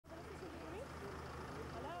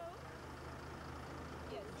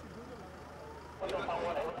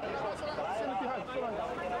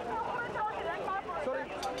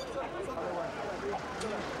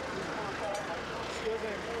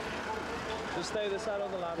Just stay this side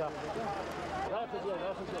on the line. Yeah.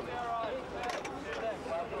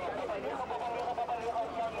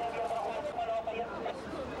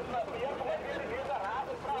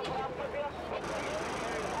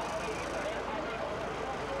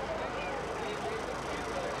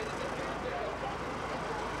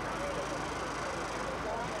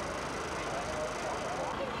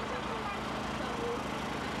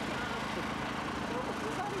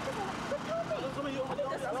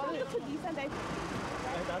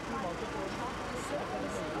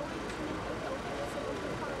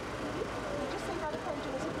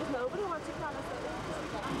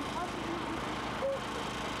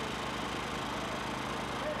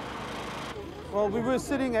 Well, we were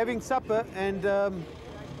sitting having supper and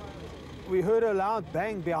we heard a loud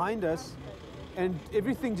bang behind us and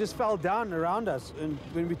everything just fell down around us. And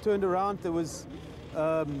when we turned around, there was,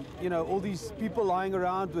 you know, all these people lying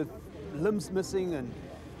around with limbs missing, and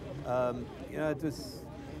you know, it was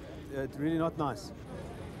really not nice.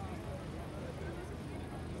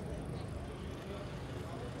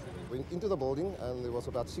 Went into the building and there was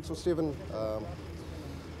about 6 or 7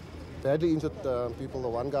 badly injured people. The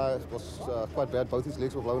one guy was quite bad, both his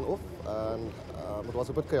legs were blown off, and it was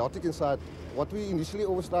a bit chaotic inside. What we initially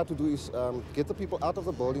always try to do is get the people out of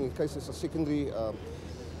the building in case there's a secondary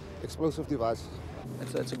explosive device.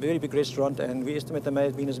 It's a very big restaurant, and we estimate there may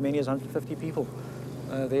have been as many as 150 people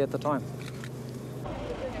there at the time.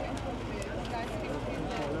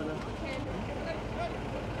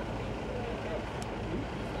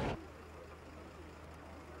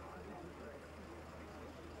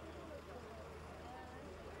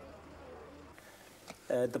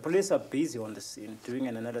 The police are busy on the scene doing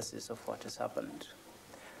an analysis of what has happened.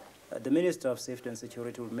 The Minister of Safety and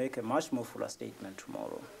Security will make a much more fuller statement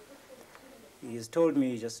tomorrow. He has told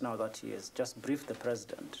me just now that he has just briefed the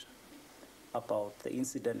President about the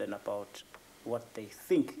incident and about what they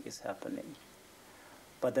think is happening.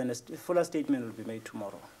 But then a fuller statement will be made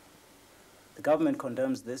tomorrow. The government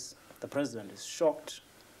condemns this. The President is shocked,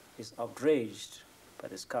 is outraged by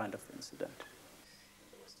this kind of incident.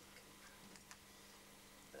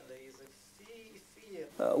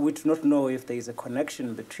 We do not know if there is a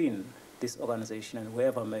connection between this organization and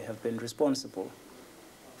whoever may have been responsible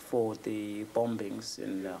for the bombings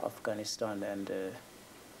in Afghanistan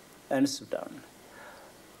and Sudan.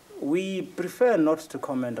 We prefer not to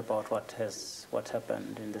comment about what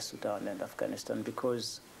happened in the Sudan and Afghanistan,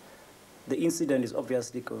 because the incident is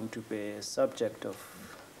obviously going to be a subject of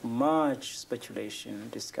much speculation,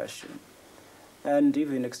 discussion, and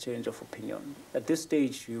even exchange of opinion. At this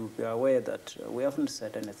stage, you'll be aware that we haven't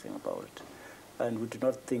said anything about it, and we do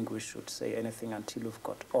not think we should say anything until we've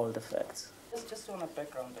got all the facts. Just on a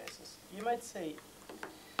background basis, you might say,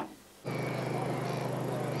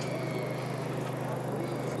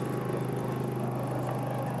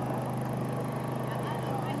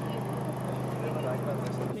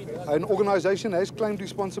 An organization has claimed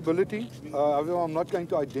responsibility. However, I'm not going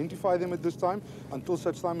to identify them at this time until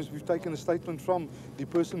such time as we've taken a statement from the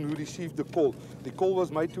person who received the call. The call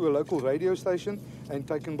was made to a local radio station and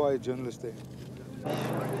taken by a journalist there.